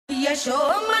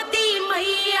यशोमती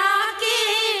मैया के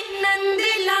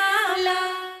नंदलाला।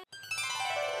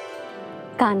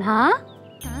 कान्हा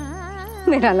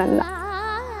मेरा लल्ला,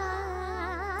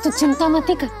 तू चिंता मत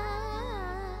कर,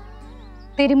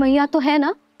 तेरी मैया तो है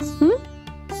ना।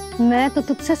 मैं तो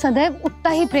तुझसे सदैव उतना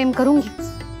ही प्रेम करूंगी।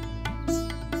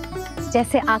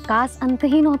 जैसे आकाश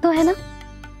अंतहीन होता है ना,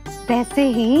 वैसे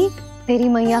ही तेरी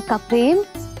मैया का प्रेम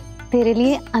तेरे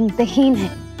लिए अंतहीन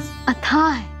है, अथाह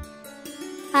है।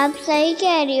 आप सही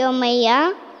कह रही हो मैया।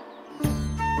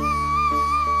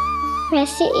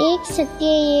 वैसे एक सत्य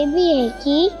ये भी है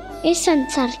कि इस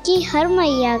संसार की हर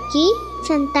मैया की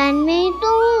संतान में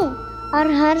तो हूँ,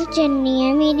 और हर जननी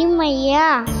है मेरी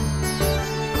मैया।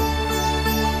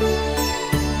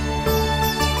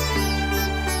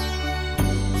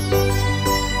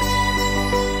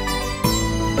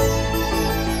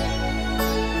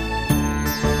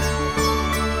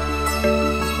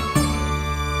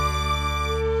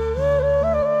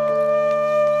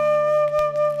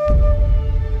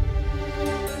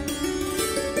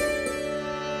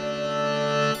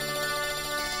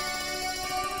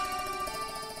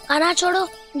 आना छोड़ो,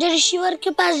 मुझे ऋषिवर के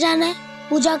पास जाना है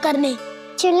पूजा करने।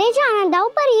 चले जाना दाऊ,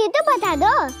 पर ये तो बता दो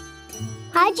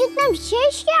आज इतना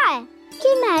विशेष क्या है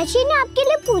कि महर्षि ने आपके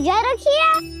लिए पूजा रखी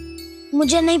है?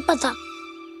 मुझे नहीं पता।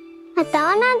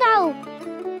 बताओ ना दाऊ,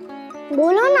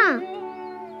 बोलो ना।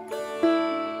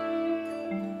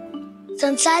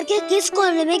 संसार के किस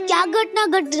कोने में क्या घटना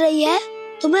घट रही है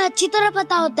तुम्हें अच्छी तरह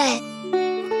पता होता है।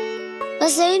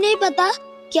 बस यही नहीं पता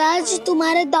कि आज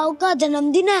तुम्हारे दाऊ का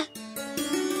जन्मदिन है।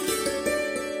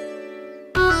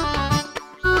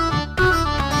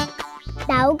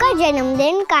 दाऊ का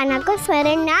जन्मदिन कान्हा को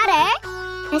स्मरण ना रहे,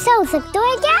 ऐसा हो सकता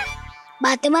है क्या?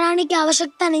 बातें बनाने की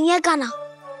आवश्यकता नहीं है कान्हा,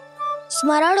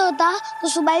 स्मरण होता तो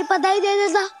सुबह ही पता ही दे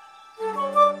देता।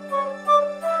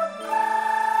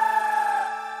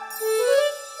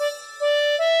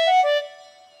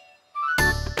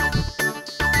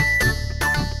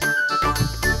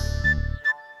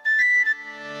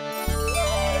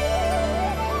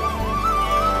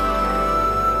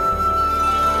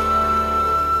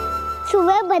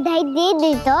 सुबह बधाई दे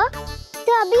दी तो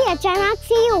अभी अचानक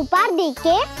से ये उपहार देख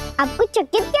के आपको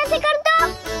चकित कैसे करता?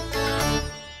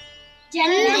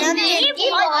 जन्मदिन की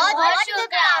बहुत-बहुत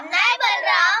शुभकामनाएं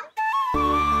बलराम।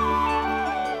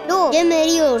 लो, ये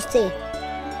मेरी ओर से,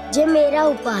 ये मेरा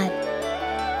उपहार।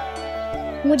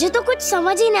 मुझे तो कुछ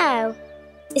समझ ही ना आया,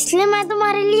 इसलिए मैं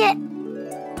तुम्हारे लिए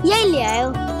यही ले आया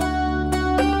हूँ।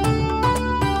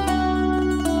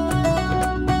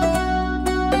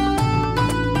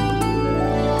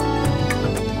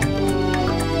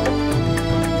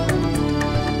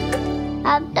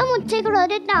 अब तो मुझसे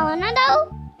क्रोधित ना हो ना दाऊ।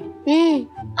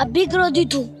 अब भी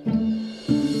क्रोधित हूँ।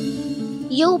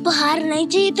 ये उपहार नहीं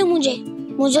चाहिए था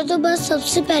मुझे तो बस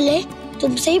सबसे पहले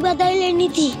तुमसे ही बधाई लेनी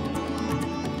थी,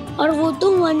 और वो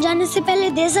तुम बन जाने से पहले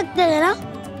दे सकते थे ना।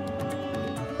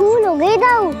 भूल हो गई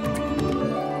दाऊ,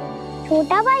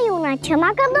 छोटा भाई हूँ ना,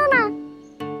 क्षमा कर दो ना।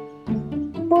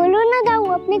 बोलो ना दाऊ,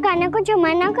 अपने कान्हा को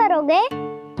क्षमा ना करोगे?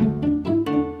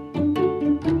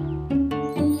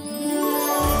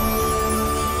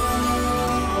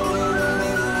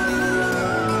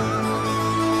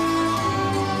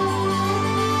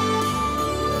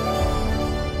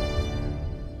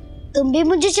 तुम भी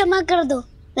मुझे क्षमा कर दो,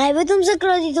 मैं भी तुमसे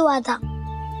क्रोधित हुआ था।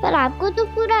 पर आपको तो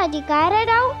पूरा अधिकार है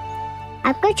राव,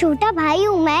 आपका छोटा भाई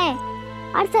हूँ मैं,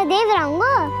 और सदैव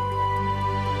रहूंगा।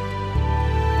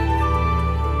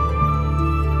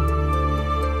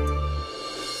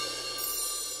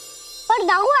 पर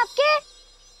दाऊ, आपके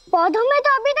पौधों में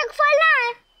तो अभी तक फल ना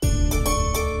है।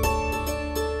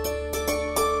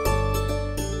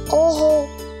 ओहो,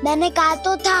 मैंने कहा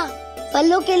तो था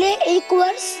फलों के लिए 1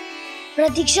 वर्ष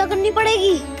प्रतीक्षा करनी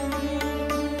पड़ेगी।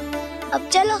 अब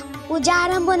चलो, पूजा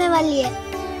आरंभ होने वाली है।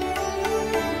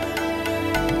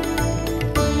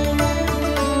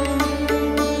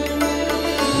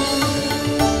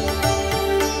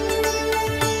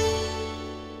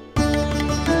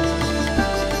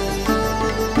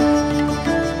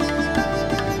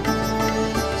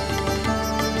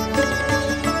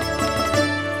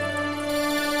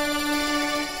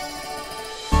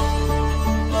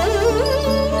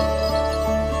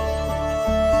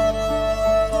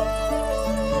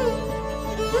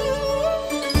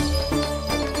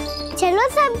 चलो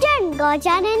सब जन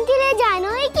गौचारण के लिए जानो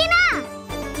है कि ना?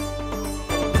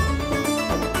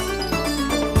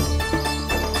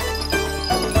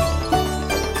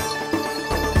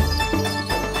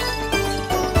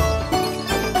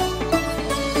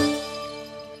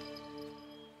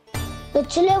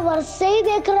 पिछले वर्ष से ही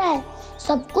देख रहा है,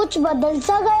 सब कुछ बदल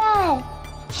सा गया है।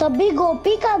 सभी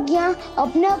गोपी काकियां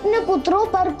अपने अपने पुत्रों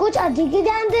पर कुछ अधिक ही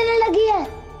ध्यान देने लगी है।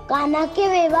 कान्हा के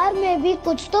व्यवहार में भी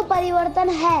कुछ तो परिवर्तन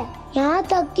है। यहाँ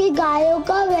तक कि गायों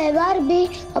का व्यवहार भी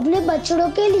अपने बछड़ों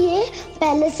के लिए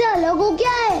पहले से अलग हो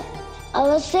गया है।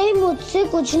 अवश्य ही मुझसे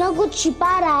कुछ न कुछ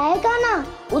छिपा रहा है कान्हा,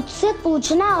 उससे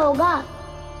पूछना होगा।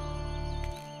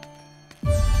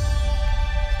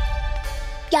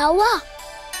 क्या हुआ?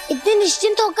 इतने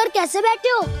निश्चिंत होकर कैसे बैठे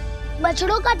हो?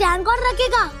 बछड़ों का ध्यान कौन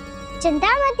रखेगा? चिंता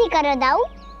मत करो दाऊ,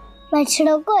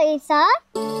 बछड़ों को ऐसा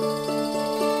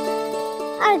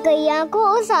और गैया को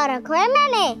उसा रखा है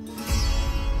मैंने।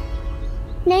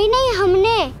 नहीं,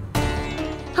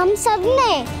 हम सब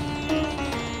ने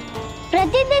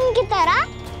प्रतिदिन की तरह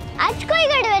आज कोई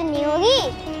गड़बड़ नहीं होगी।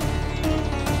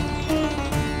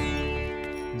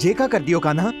 जे का कर दियो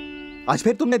कान्हा, आज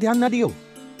फिर तुमने ध्यान ना दियो।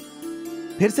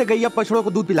 फिर से गैया बछड़ों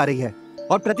को दूध पिला रही है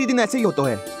और प्रतिदिन ऐसे ही होता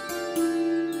है।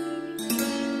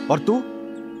 और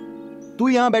तू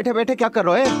यहाँ बैठे बैठे क्या कर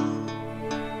रहा है?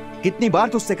 कितनी बार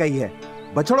तुझसे कही है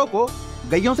बछड़ों को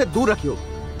गैयों से दूर रखियो।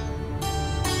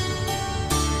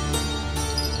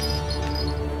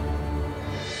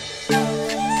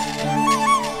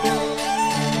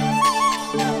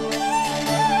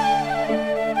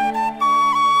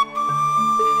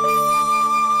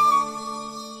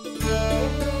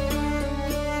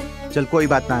 चल कोई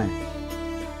बात ना है,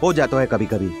 हो जाता है कभी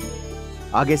कभी।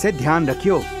 आगे से ध्यान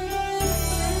रखियो।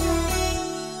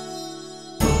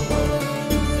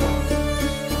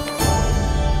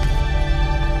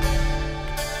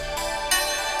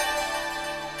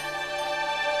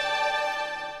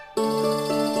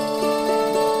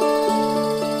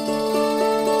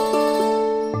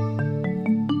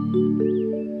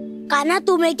 कान्हा,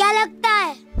 तुम्हें क्या लगता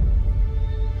है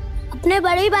अपने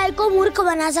बड़े भाई को मूर्ख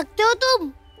बना सकते हो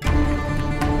तुम?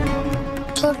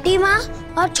 छोटी माँ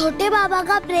और छोटे बाबा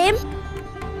का प्रेम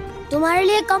तुम्हारे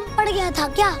लिए कम पड़ गया था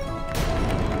क्या?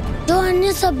 जो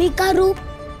अन्य सभी का रूप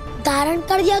धारण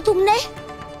कर दिया तुमने?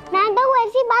 ना तो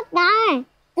ऐसी बात ना है।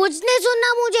 कुछ नहीं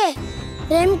सुनना मुझे।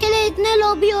 प्रेम के लिए इतने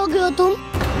लोभी हो गए हो तुम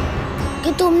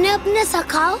कि तुमने अपने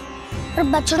सखाओ और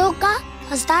बछड़ों का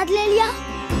हस्ताक्षर ले लिया,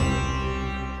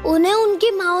 उन्हें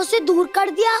उनकी माँओं से दूर कर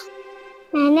दिया।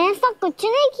 मैंने ऐसा कुछ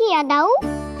नहीं किया दाऊ,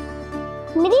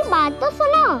 मेरी बात तो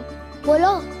सुनो। बोलो,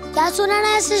 क्या सुनाना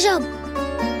है ऐसे शब्द?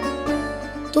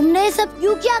 तुमने ये सब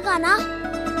क्यों किया कान्हा?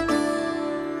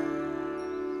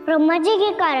 ब्रह्मा जी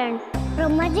के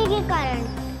कारण।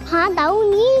 हाँ दाऊ,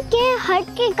 नील के हट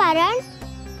के कारण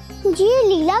मुझे ये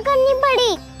लीला करनी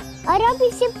पड़ी, और अब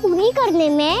इसे पूरी करने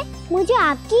में मुझे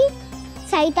आपकी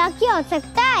सहायता की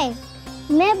आवश्यकता है।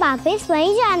 मैं वापस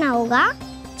वहीं जाना होगा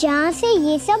जहाँ से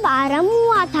ये सब आरंभ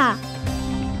हुआ था,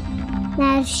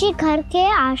 महर्षि घर के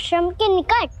आश्रम के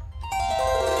निकट।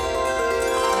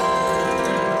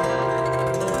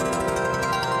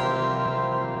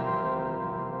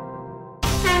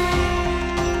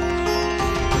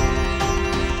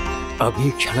 अभी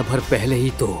क्षण भर पहले ही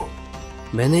तो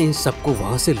मैंने इन सबको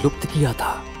वहां से लुप्त किया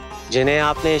था। जिन्हें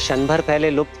आपने क्षण भर पहले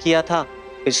लुप्त किया था,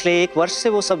 पिछले 1 वर्ष से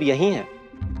वो सब यही हैं।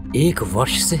 1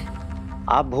 वर्ष से?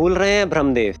 आप भूल रहे हैं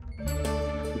ब्रह्मदेव।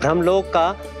 ब्रह्मलोक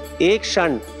का एक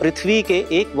क्षण पृथ्वी के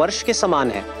 1 वर्ष के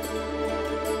समान है।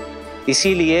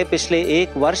 इसीलिए पिछले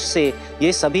 1 वर्ष से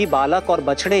ये सभी बालक और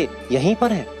बछड़े यहीं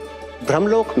पर हैं,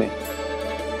 ब्रह्मलोक में।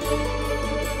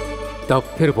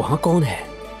 तब फिर वहां कौन है?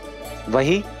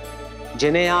 वही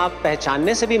जिन्हें आप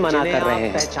पहचानने से भी मना कर रहे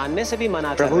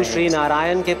हैं। प्रभु श्री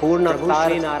नारायण के पूर्ण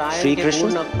अवतार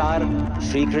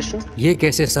श्री कृष्ण। ये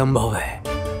कैसे संभव है?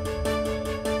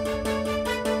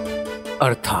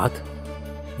 अर्थात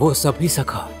वो सभी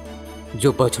सखा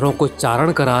जो बछड़ों को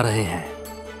चारण करा रहे हैं,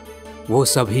 वो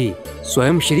सभी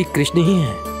स्वयं श्री कृष्ण ही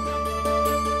हैं।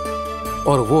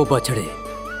 और वो बछड़े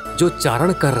जो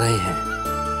चारण कर रहे हैं,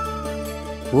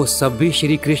 वो सब भी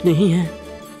श्री कृष्ण ही हैं।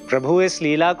 प्रभु इस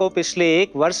लीला को पिछले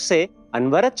 1 वर्ष से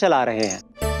अनवरत चला रहे हैं।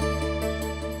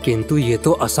 किंतु ये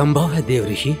तो असंभव है देव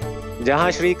ऋषि। जहाँ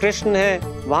श्री कृष्ण है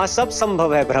वहाँ सब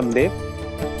संभव है ब्रह्मदेव।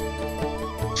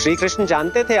 श्री कृष्ण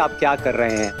जानते थे आप क्या कर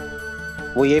रहे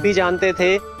हैं। वो ये भी जानते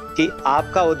थे कि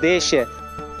आपका उद्देश्य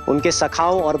उनके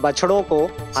सखाओं और बछड़ों को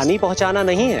हानि पहुंचाना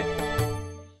नहीं है।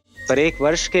 पर 1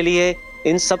 वर्ष के लिए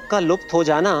इन सब का लुप्त हो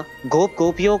जाना गोप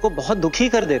गोपियों को बहुत दुखी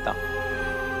कर देता।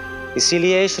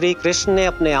 इसीलिए श्री कृष्ण ने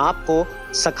अपने आप को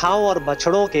सखाओं और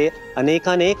बछड़ों के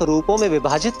अनेकानेक रूपों में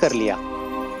विभाजित कर लिया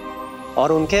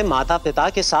और उनके माता पिता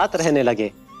के साथ रहने लगे,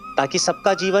 ताकि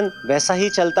सबका जीवन वैसा ही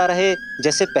चलता रहे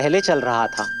जैसे पहले चल रहा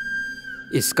था।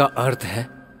 इसका अर्थ है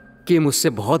कि मुझसे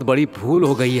बहुत बड़ी भूल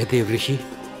हो गई है देव ऋषि,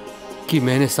 कि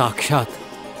मैंने साक्षात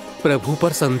प्रभु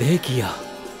पर संदेह किया,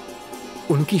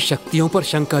 उनकी शक्तियों पर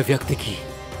शंका व्यक्त की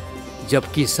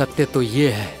जबकि सत्य तो ये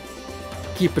है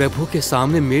कि प्रभु के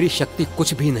सामने मेरी शक्ति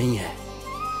कुछ भी नहीं है।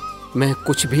 मैं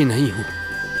कुछ भी नहीं हूं।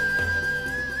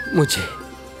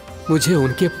 मुझे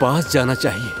उनके पास जाना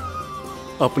चाहिए।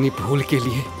 अपनी भूल के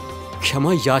लिए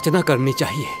क्षमा याचना करनी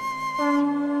चाहिए।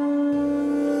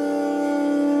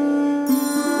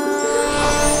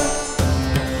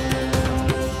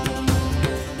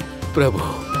 प्रभु,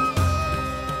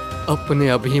 अपने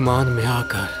अभिमान में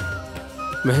आकर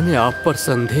मैंने आप पर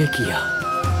संदेह किया,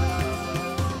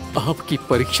 आपकी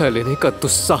परीक्षा लेने का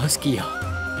दुस्साहस किया।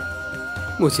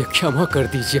 मुझे क्षमा कर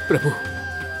दीजिए प्रभु,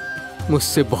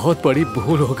 मुझसे बहुत बड़ी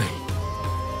भूल हो गई।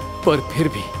 पर फिर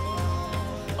भी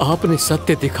आपने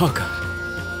सत्य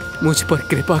दिखाकर मुझ पर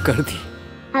कृपा कर दी।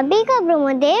 अभी का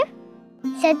ब्रह्मदेव,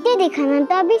 सत्य दिखाना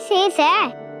तो अभी शेष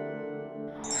है।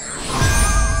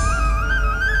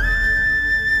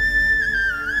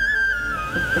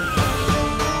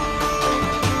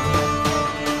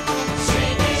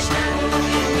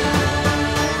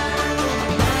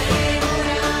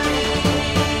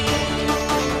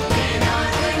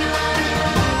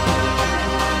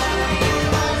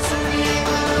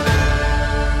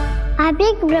 आप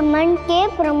एक ब्रह्मांड के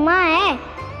ब्रह्मा है,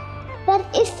 पर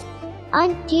इस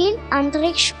अनंत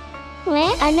अंतरिक्ष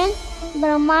में अनंत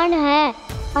ब्रह्मांड है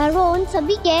और वो उन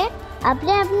सभी के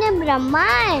अपने अपने ब्रह्मा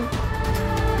हैं।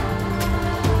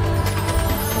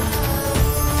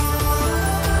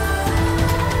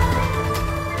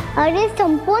 और ये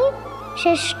संपूर्ण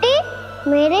सृष्टि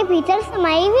मेरे भीतर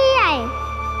समाई हुई है।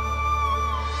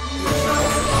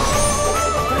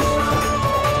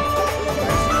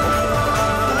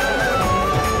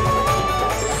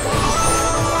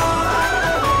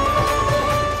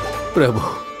 प्रभु,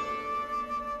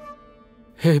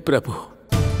 हे प्रभु,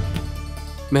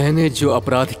 मैंने जो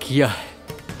अपराध किया है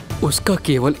उसका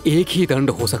केवल एक ही दंड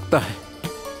हो सकता है।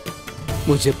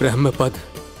 मुझे ब्रह्म पद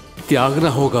त्यागना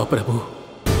होगा प्रभु।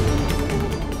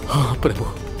 हाँ प्रभु,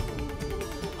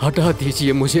 हटा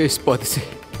दीजिए मुझे इस पद से।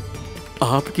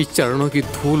 आपकी चरणों की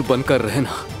धूल बनकर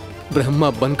रहना ब्रह्मा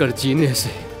बनकर जीने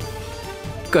से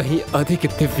कहीं अधिक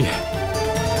दिव्य है।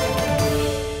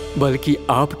 बल्कि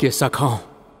आपके सखाओं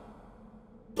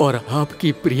और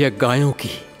आपकी प्रिय गायों की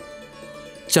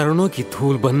चरणों की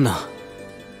धूल बनना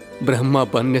ब्रह्मा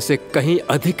बनने से कहीं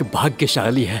अधिक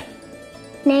भाग्यशाली है।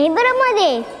 नहीं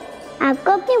ब्रह्मदेव,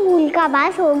 आपको अपनी भूल का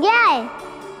आभास हो गया है,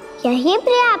 यही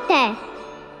पर्याप्त है।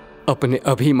 अपने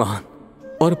अभिमान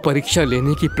और परीक्षा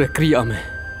लेने की प्रक्रिया में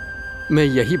मैं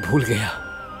यही भूल गया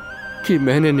कि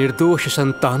मैंने निर्दोष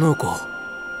संतानों को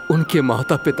उनके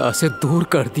माता पिता से दूर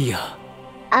कर दिया।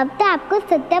 अब तो आपको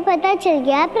सत्य पता चल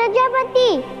गया प्रजापति।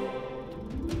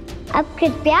 अब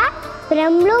कृपया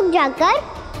ब्रह्मलोक जाकर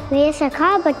मेरे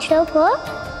सखा बच्चों को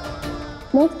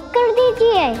मुक्त कर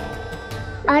दीजिए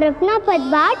और अपना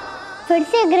पदभार फिर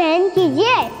से ग्रहण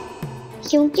कीजिए,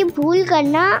 क्योंकि भूल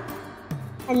करना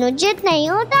अनुचित नहीं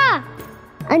होता।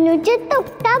 अनुचित तो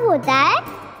तब होता है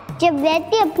जब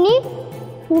व्यक्ति अपनी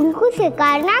भूल को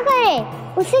स्वीकार ना करे,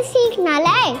 उसे सीख ना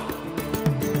लाए।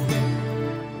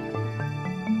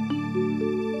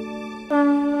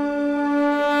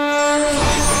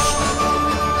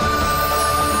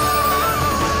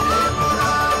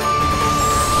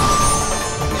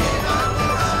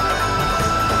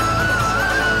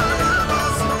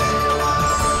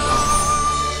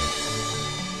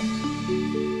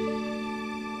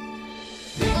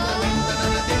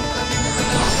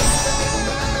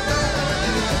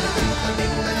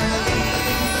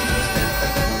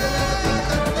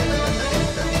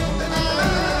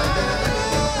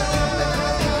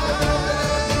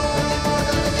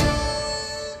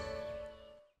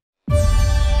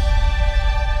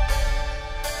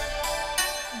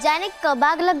 जाने कब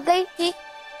आग लग गई थी।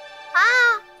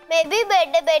 हाँ, मैं भी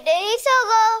बैठे बैठे ही सो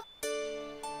गया।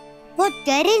 वो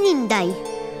तेरी नींद आई।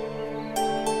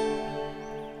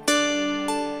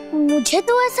 मुझे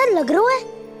तो ऐसा लग रहा है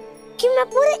कि मैं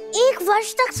पूरे 1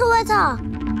 वर्ष तक सोया था।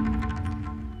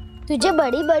 तुझे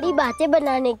बड़ी बड़ी बातें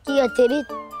बनाने की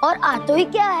अतिरिक्त और आता ही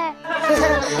क्या है।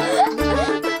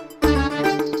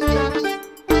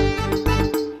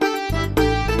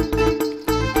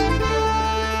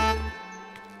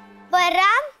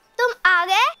 बलराम, तुम आ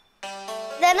गए?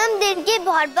 जन्मदिन की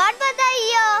बहुत बहुत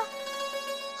बधाई हो।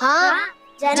 हाँ,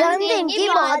 जन्मदिन की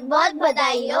बहुत बहुत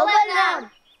बधाई हो बलराम।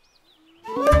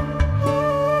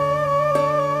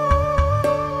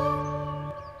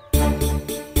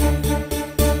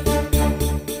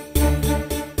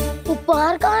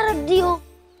 उपहार कहाँ रख दी हो?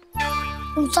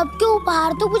 उन सबके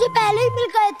उपहार तो मुझे पहले ही मिल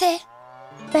गए थे।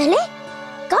 पहले?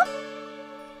 कब?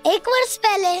 1 वर्ष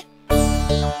पहले।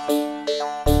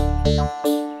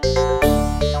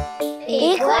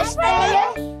 1 वर्ष पहले?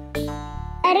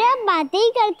 अरे अब बातें ही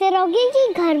करते रहोगे कि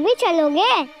घर भी चलोगे?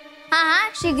 हाँ हाँ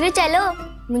शीघ्र चलो।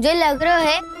 मुझे लग रहा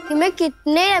है कि मैं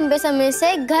कितने लंबे समय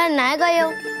से घर ना गई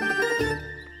हूँ।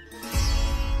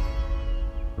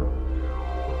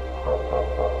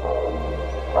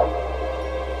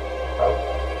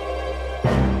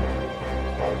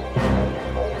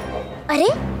 अरे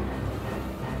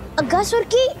अगासुर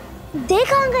की देह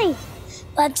कहाँ गई?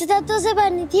 पंचतत्वों से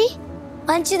बनी थी,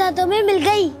 पंचतत्वों में मिल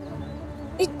गई।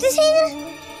 इतनी शीघ्र?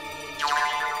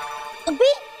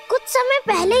 अभी कुछ समय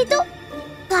पहले ही तो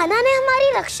कान्हा ने हमारी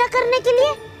रक्षा करने के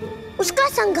लिए उसका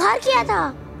संहार किया था।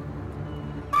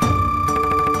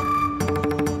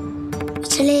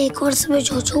 पिछले 1 वर्ष में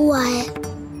जो हुआ है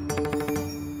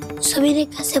सभी ने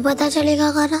कैसे पता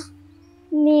चलेगा कान्हा?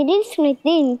 मेरी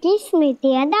स्मृति इनकी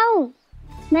स्मृति है दाऊ।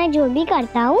 मैं जो भी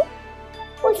करता हूँ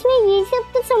उसमें ये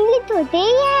सब तो सम्मिलित होते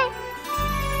ही है।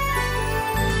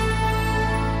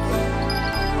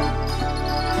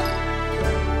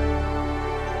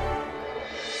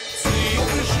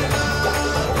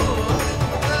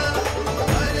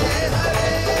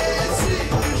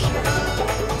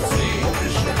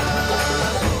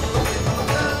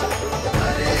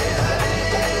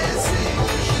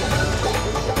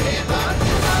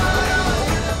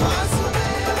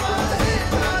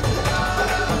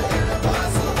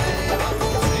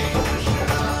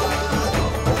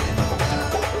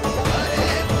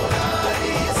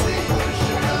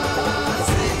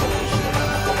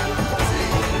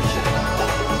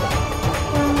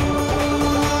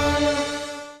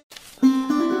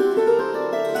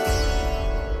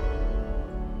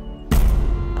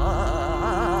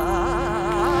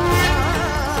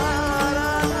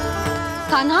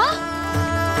 कान्हा,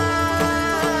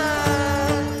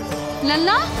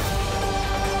 लल्ला,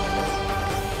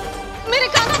 मेरे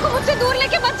कान्हा को मुझसे दूर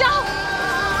लेके मत जाओ।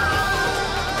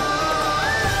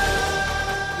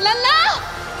 लल्ला,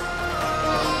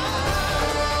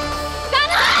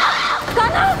 कान्हा,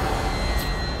 कान्हा।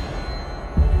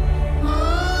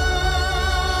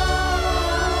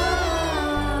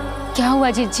 क्या हुआ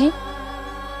जिंसी?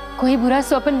 कोई बुरा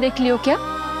स्वप्न देख लियो क्या?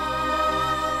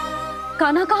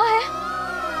 कान्हा कहाँ है?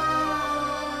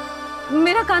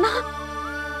 मेरा कान्हा?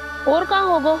 और कहाँ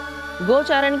होगो?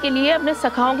 गोचारण के लिए अपने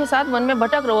सखाओं के साथ वन में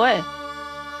भटक रहो है।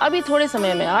 अभी थोड़े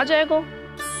समय में आ जाएगो।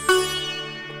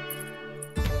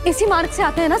 इसी मार्ग से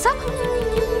आते हैं ना सब?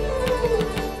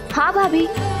 हाँ भाभी।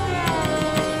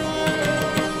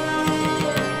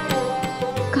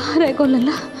 कहाँ रह गो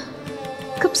लल्ला?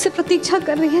 कब से प्रतीक्षा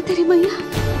कर रही है तेरी मैया।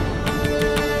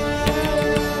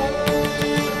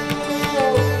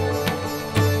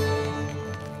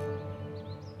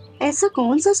 ऐसा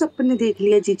कौन सा सपने देख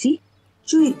लिया जीजी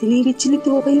जो इतनी विचलित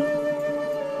हो गई?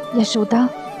 यशोदा,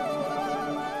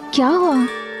 क्या हुआ?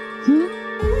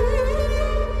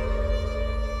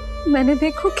 मैंने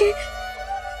देखो कि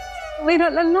मेरा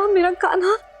लल्ला, मेरा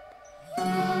कान्हा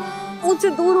मुझसे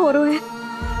दूर हो रहे हैं।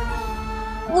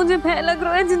 मुझे भय लग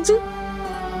रहा है जिंजी,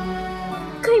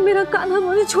 कहीं मेरा कान्हा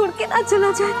मुझे छोड़ के ना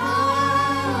चला जाए।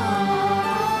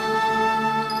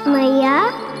 मैया,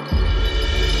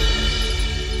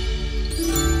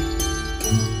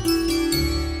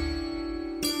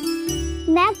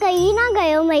 मैं कहीं ना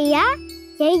गयो मैया,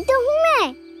 यही तो हूँ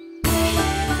मैं।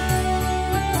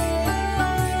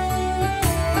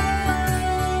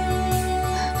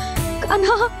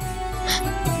 कान्हा,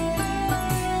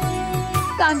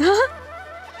 कान्हा,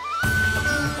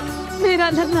 मेरा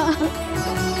लल्ला।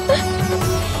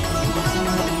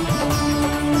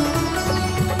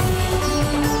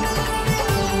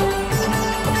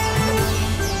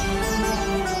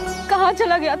 कहाँ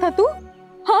चला गया था तू?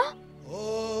 हाँ,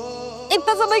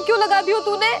 इतना समय क्यों लगा दियो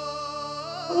तूने?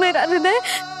 मेरा हृदय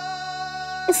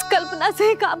इस कल्पना से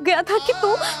ही कांप गया था कि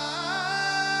तू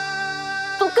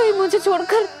कहीं मुझे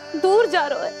छोड़कर दूर जा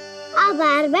रहा है। आप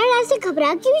बार बार ऐसे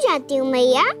घबरा क्यों जाती हूँ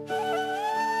मैया?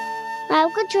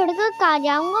 आपको छोड़कर कहाँ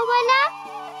जाऊंगा भला?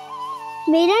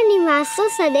 मेरा निवास तो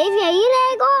सदैव यही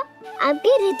रहेगा, आपके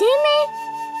हृदय में।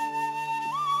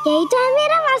 यही तो है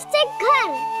मेरा वास्तविक घर।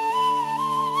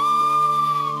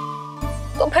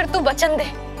 तो फिर तू वचन दे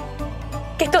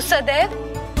कि तू सदैव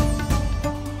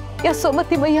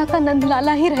यशोमती मैया का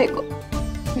नंदलाला ही रहेगा।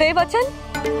 दे वचन।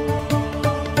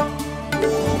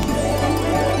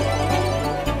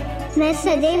 मैं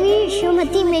सदैव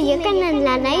यशोमती मैया का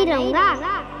नंदलाला ही रहूंगा।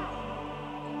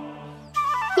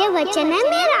 ये वचन है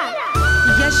मेरा।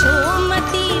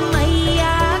 यशोमती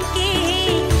मैया के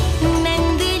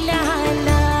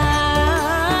नंदलाला,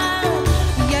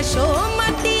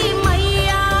 यशोमती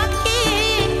मैया के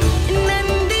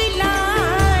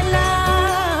नंदलाला,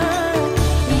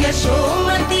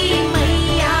 यशोमती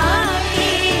मैया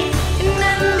के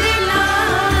नंदलाला।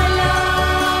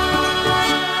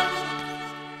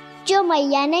 जो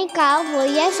मैया ने कहा वो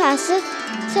यह शाश्वत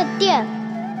सत्य।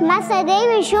 मैं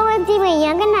सदैव यशोमती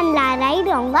मैया का नंदलाला ही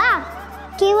रहूंगा,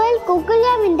 केवल गोकुल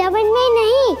या वृंदावन में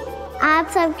नहीं, आप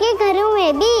सबके घरों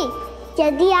में भी।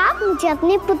 यदि आप मुझे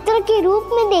अपने पुत्र के रूप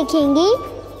में देखेंगी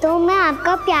तो मैं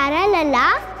आपका प्यारा लला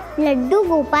लड्डू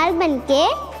गोपाल बनके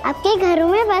आपके घरों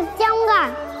में बस जाऊंगा।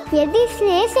 यदि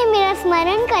स्नेह से मेरा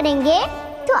स्मरण करेंगे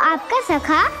तो आपका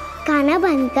सखा गाना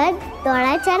बनकर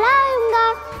दौड़ा चला आऊंगा।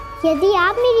 यदि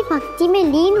आप मेरी भक्ति में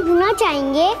लीन होना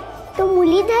चाहेंगे तो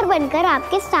मुरलीधर बनकर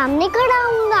आपके सामने खड़ा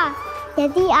होऊंगा।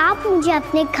 यदि आप मुझे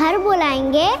अपने घर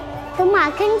बुलाएंगे तो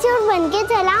माखन चोर बनके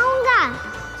चला आऊंगा।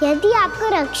 यदि आपको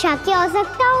रक्षा की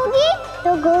आवश्यकता होगी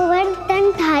तो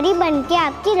गोवर्धन धारी बनके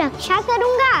आपकी रक्षा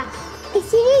करूंगा।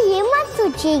 इसीलिए ये मत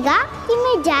सोचिएगा कि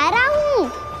मैं जा रहा हूँ,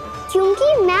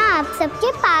 क्योंकि मैं आप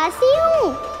सबके पास ही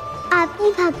हूँ,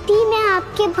 आपकी भक्ति में,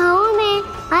 आपके भाव में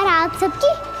और आप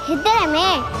सबके हृदय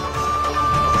में।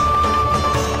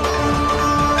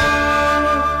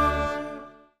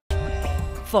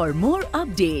 For more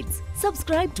updates,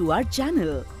 subscribe to our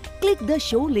channel, click the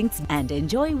show links and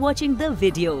enjoy watching the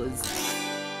videos.